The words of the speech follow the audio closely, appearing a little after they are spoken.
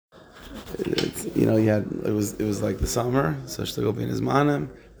it was like the summer, so Shtigol bin Izmanim.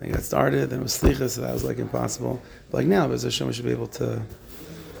 I got started, then it was Slicha, so that was like impossible. But like now, Bez Hashem, we should be able to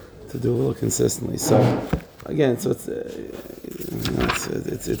do a little consistently. So again, so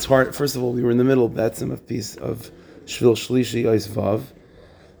it's hard. First of all, we were in the middle of a piece of Shvil Shlishi Eis Vav.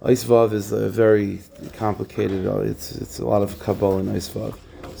 Eis Vav is a very complicated. It's a lot of Kabbalah in Eis Vav.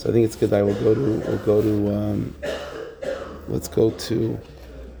 So I think it's good that let's go to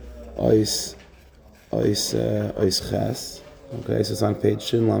Eis Ches. Okay, so it's on page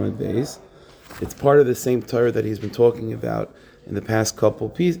Shin Lamed Beis. It's part of the same Torah that he's been talking about in the past couple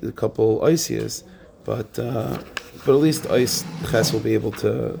Eisias, but at least Eis Ches will be able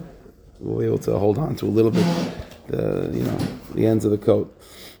to hold on to a little bit the ends of the coat.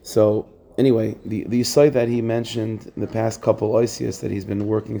 So anyway, the site that he mentioned in the past couple Eisias that he's been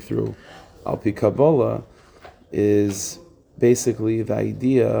working through Al Pi Kabbalah is basically the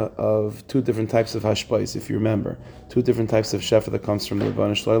idea of two different types of hashpais, if you remember. Two different types of shefa that comes from the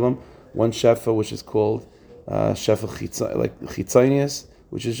Rebbeinu Shloim. One shefa which is called shefa chitzonius,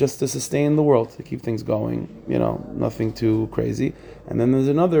 which is just to sustain the world, to keep things going, nothing too crazy. And then there's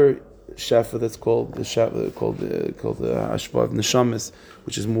another shefa that's called the hashpa of neshamis,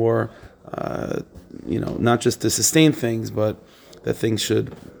 which is more, not just to sustain things, but that things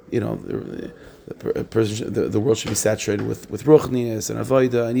should, the world should be saturated with ruchnias and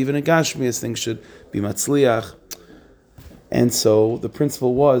avoda, and even in gashmias things should be matzliach. And so the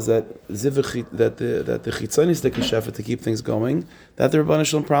principle was that the chitzonistic shefa, to keep things going, that the Rebbeinu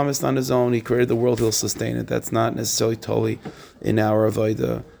Shalom promised on his own. He created the world; he'll sustain it. That's not necessarily totally in our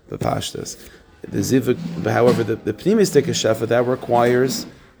avoda b'pashtas. The zivuk, however, the pnimistic shefa that requires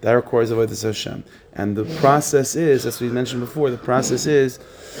avodas Hashem. And the process is, as we mentioned before, the process is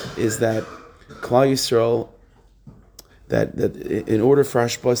that Klal Yisrael, that in order for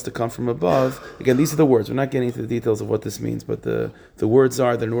hashpas to come from above, again, these are the words. We're not getting into the details of what this means, but the words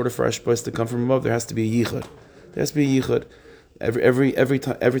are that in order for hashpas to come from above, there has to be a yichud. There has to be a yichud. Every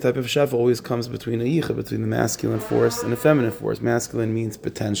type of shefa always comes between a yichud, between the masculine force and the feminine force. Masculine means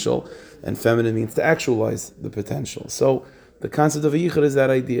potential, and feminine means to actualize the potential. So the concept of a yichud is that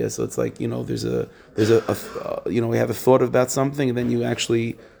idea. So it's like, we have a thought about something, and then you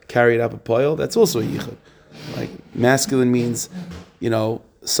actually carry it up a pile. That's also a yichud. Like masculine means,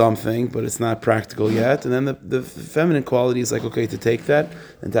 something, but it's not practical yet. And then the feminine quality is like, okay, to take that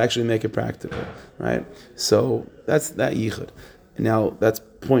and to actually make it practical, right? So that's that yichud. Now that's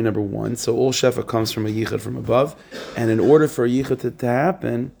point number one. So all shefa comes from a yichud from above, and in order for a yichud to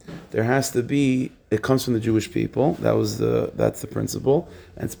happen, there has to be. It comes from the Jewish people. That's the principle,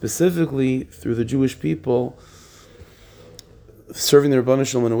 and specifically through the Jewish people serving the Rebbeinu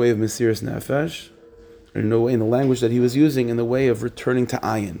Shalom in a way of Mesiras Nefesh, in the language that he was using, in the way of returning to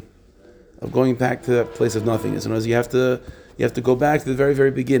ayin, of going back to that place of nothingness. In other words, you have to go back to the very,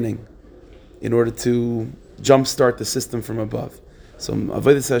 very beginning in order to jumpstart the system from above. So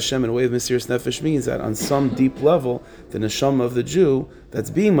avodas Hashem in a way of Mesiras Nefesh means that on some deep level, the neshama of the Jew that's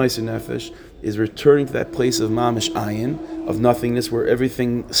being Mesiras Nefesh is returning to that place of mamish ayin, of nothingness, where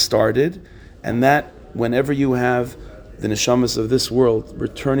everything started, and that whenever you have the neshamas of this world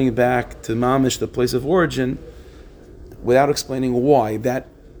returning back to mamish, the place of origin, without explaining why, that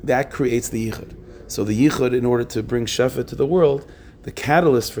creates the yichud. So the yichud, in order to bring shefa to the world, the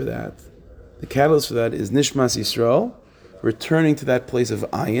catalyst for that is Nishmas Yisrael, returning to that place of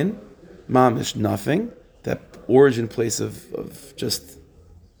ayin, mamish, nothing, that origin place of just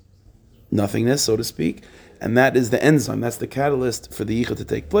nothingness, so to speak, and that is the enzyme, that's the catalyst for the yichud to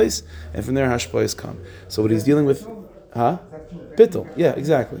take place, and from there hashpayas come. So what he's dealing with, Bittul, yeah,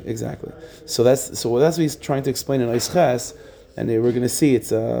 exactly. So that's what he's trying to explain in Eis Ches, and we're going to see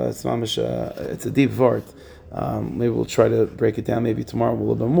it's a deep vart. Maybe we'll try to break it down maybe tomorrow a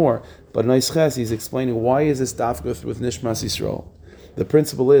little bit more. But in Eis Ches, he's explaining why is this dafka with Nishmas Yisrael. The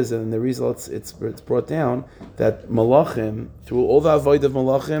principle is, and the result it's brought down, that Malachim, through all the avoid of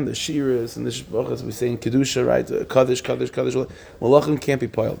Malachim, the Shiras and the Shbachas, we say in Kedusha, right, Kaddish, Malachim can't be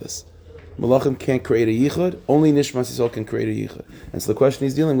part of this. Malachim can't create a yichud. Only Nishmas Yisrael can create a yichud. And so the question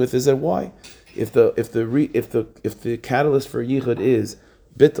he's dealing with is that why, if the catalyst for yichud is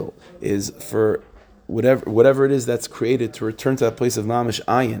bittul, is for whatever it is that's created to return to that place of mamish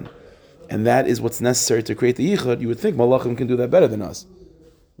ayin, and that is what's necessary to create the yichud, you would think Malachim can do that better than us,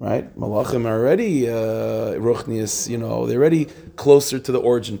 right? Malachim are already ruchnius, they're already closer to the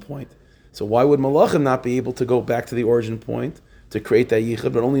origin point. So why would Malachim not be able to go back to the origin point to create that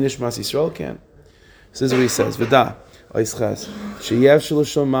yichud, but only Nishmas Yisrael can? This is what he says. V'da, Eis Ches, sheyev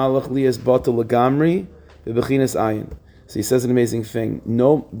shloshon malach liyas batel legamri v'bechinas ayin. So he says an amazing thing.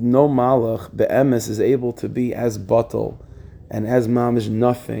 No malach be'emes is able to be as batal and as mamish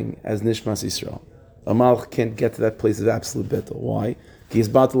nothing as Nishmas Yisrael. A malach can't get to that place of absolute bittul. Why? He's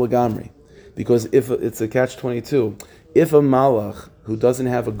batal agamri. Because if it's a catch-22, if a malach who doesn't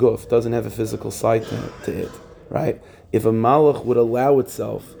have a guf, doesn't have a physical side to it, right? If a malach would allow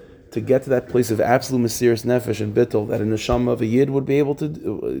itself to get to that place of absolute mysterious nefesh and bittul that a neshama of a yid would be able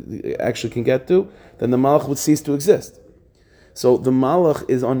to actually can get to, then the malach would cease to exist. So the malach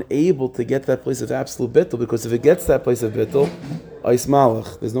is unable to get to that place of absolute bittul, because if it gets to that place of bittul, ais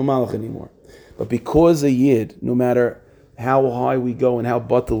malach, there's no malach anymore. But because a yid, no matter how high we go and how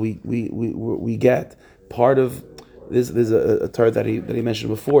bittul we get, part of there's a term that he mentioned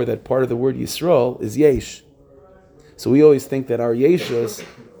before, that part of the word Yisrael is yesh. So we always think that our yeshus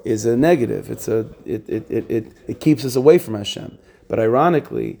is a negative. It keeps us away from Hashem. But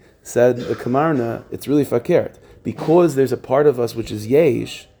ironically, said the Kamarna, it's really fakert. Because there's a part of us which is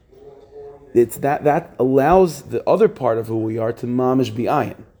yesh, it's that allows the other part of who we are to mamish be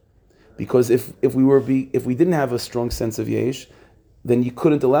ayin. Because if we didn't have a strong sense of yesh, then you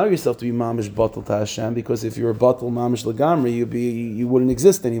couldn't allow yourself to be mamish batal to Hashem, because if you were batal mamish lagamri, you wouldn't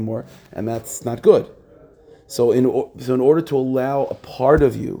exist anymore, and that's not good. So in order to allow a part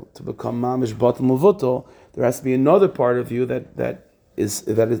of you to become mamish batal muvutal, there has to be another part of you that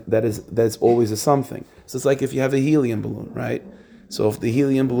is always a something. So it's like if you have a helium balloon, right? So if the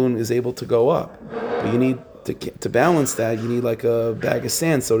helium balloon is able to go up, but you need to balance that, you need like a bag of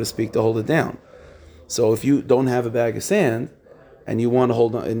sand, so to speak, to hold it down. So if you don't have a bag of sand, and you want to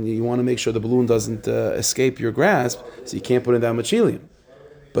hold on, and you want to make sure the balloon doesn't escape your grasp, so you can't put in that much helium.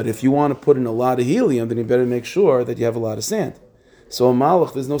 But if you want to put in a lot of helium, then you better make sure that you have a lot of sand. So a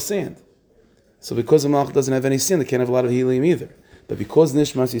malach, there's no sand. So because a malach doesn't have any sand, they can't have a lot of helium either. But because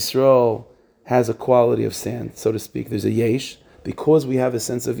Nishmas Yisrael has a quality of sand, so to speak, there's a yesh, because we have a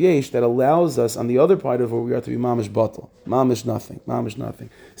sense of yesh that allows us on the other part of where we are to be mamish batal, mamish nothing.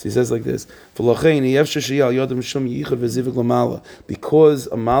 So he says like this: because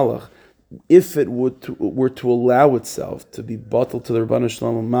a malach, if it were to allow itself to be batal to the Rabbanu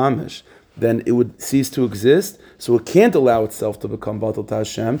Shalom mamish, then it would cease to exist. So it can't allow itself to become batal to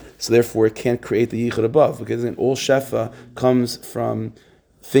Hashem. So therefore, it can't create the yichud above, because all shefa comes from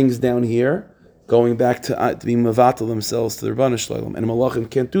things down here, going back to be mavatal themselves to the Rabbanu Shalom, and malachim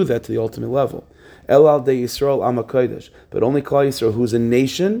can't do that to the ultimate level. El al de Yisrael am HaKodesh, but only Klal Yisrael, who's a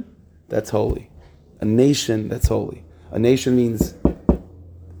nation that's holy. A nation that's holy. A nation means,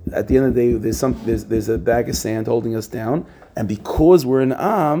 at the end of the day, there's a bag of sand holding us down, and because we're an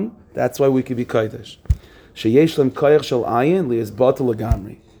am, that's why we can be kodesh. Sheyesh lem koyach shel ayin li'ez batal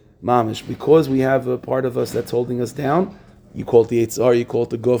lagamri. Mamish, because we have a part of us that's holding us down. You call it the Yitzhar, you call it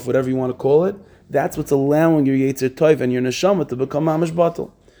the Guf, whatever you want to call it. That's what's allowing your Yetzer Tov and your Neshama to become Mamish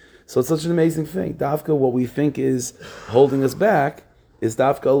Batal. So it's such an amazing thing. Dafka, what we think is holding us back, is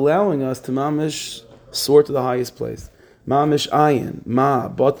Dafka allowing us to Mamish soar to the highest place. Mamish Ayin, Ma,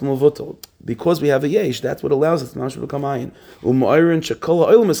 Batal Muvutal. Because we have a Yesh, that's what allows us to Mamish become Ayin. And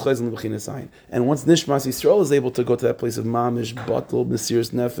once Nishmas Yisrael is able to go to that place of Mamish, Batal, Mesiras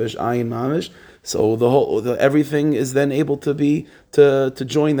Nefesh, Ayin, Mamish, so everything is then able to be to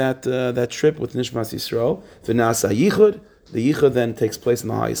join that trip with Nishmas Yisrael. V'nasa yichud, the yichud then takes place in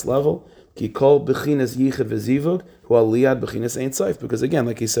the highest level. Ki kol bechinas yichud v'zivug hu aliyad bechinas ein sof. Because again,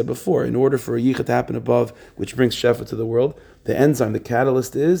 like he said before, in order for a yichud to happen above, which brings shefa to the world, the enzyme, the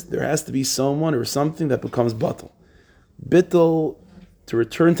catalyst is there has to be someone or something that becomes batal. Bittul, to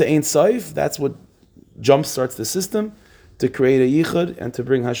return to ein sof, that's what jump starts the system to create a yichud and to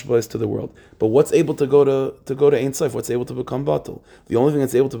bring hashbais to the world. But what's able to go to Ein Sof? What's able to become batal? The only thing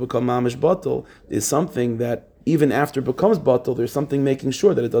that's able to become mamish batal is something that even after it becomes batal, there's something making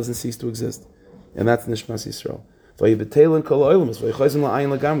sure that it doesn't cease to exist, and that's Nishmas Yisrael.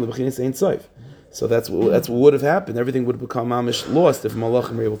 So that's what would have happened. Everything would have become mamish lost if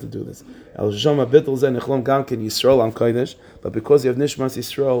malachim were able to do this. But because you have Nishmas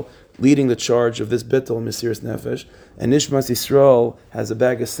Yisrael leading the charge of this bittul and Mesiras Nefesh, and Nishmas Yisrael has a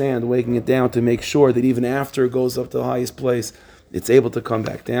bag of sand weighing it down to make sure that even after it goes up to the highest place, it's able to come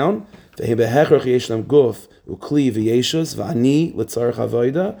back down. So and so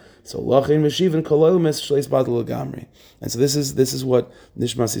this is what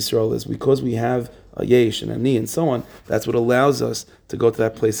Nishmas Yisrael is. Because we have a yesh and a ni and so on, that's what allows us to go to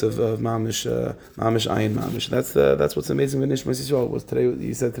that place of mamish ayin mamish. That's what's amazing with Nishmas Yisrael. Was today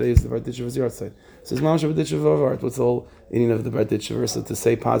you said today is the Barditch of his yard side. It says mamish of Barditch of art. What's the whole meaning of the Barditch verse to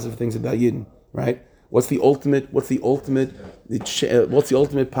say positive things about Yidden, right? What's the ultimate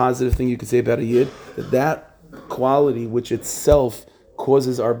positive thing you could say about a Yid? That quality which itself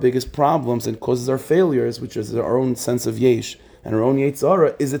causes our biggest problems and causes our failures, which is our own sense of yesh and our own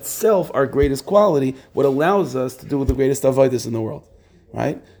yetzara, is itself our greatest quality, what allows us to do the greatest avodas in the world,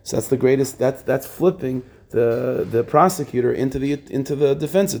 right? So that's the greatest. That's flipping the prosecutor into the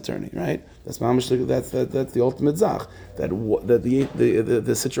defense attorney, right? That's the ultimate zach. That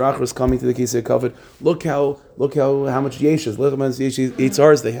the Sitra Achra is coming to the Kisei Kavod. Look how much yeshas, look how much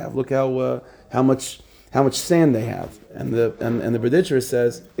yitzars they have. Look how much sand they have. And the Berditcher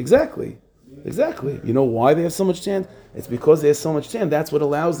says exactly. You know why they have so much sand? It's because they have so much sand. That's what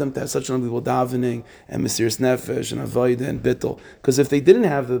allows them to have such an unbelievable davening and Mesiras Nefesh and Avodah and Bittul. Because if they didn't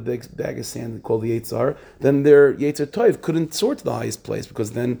have the big bag of sand called the Yitzhar, then their Yetzer Tov couldn't soar to the highest place,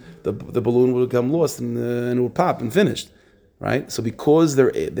 because then the balloon would become lost and it would pop and finished, right? So because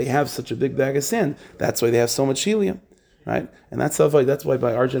they have such a big bag of sand, that's why they have so much helium, right? And that's why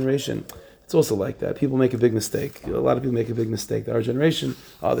by our generation, it's also like that. People make a big mistake. A lot of people make a big mistake. Our generation,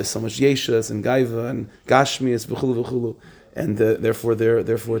 there's so much yeshas and gaiva and gashmias v'chulu v'chulu, and therefore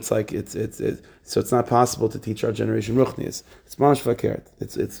it's like so it's not possible to teach our generation ruchnias. It's mamash fakert.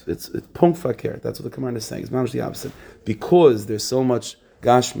 It's punkt fakert. That's what the command is saying. It's mamash the opposite, because there's so much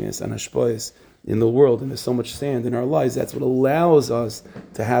gashmias and hashpois in the world, and there's so much sand in our lives. That's what allows us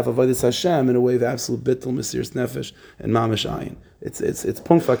to have avodas Hashem in a way of absolute bittul, mesiras nefesh, and mamash ayin. It's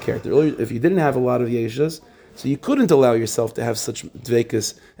punkt fakert. If you didn't have a lot of yeshas, so you couldn't allow yourself to have such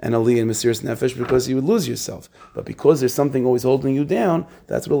dvekas and aliyah and mesiras nefesh, because you would lose yourself. But because there's something always holding you down,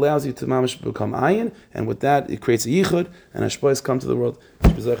 that's what allows you to mamash become ayin, and with that it creates a yichud, and hashpois come to the world.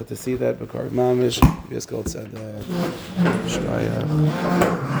 Mitzvosecha to see that. Bakar mamish. Yes, God said.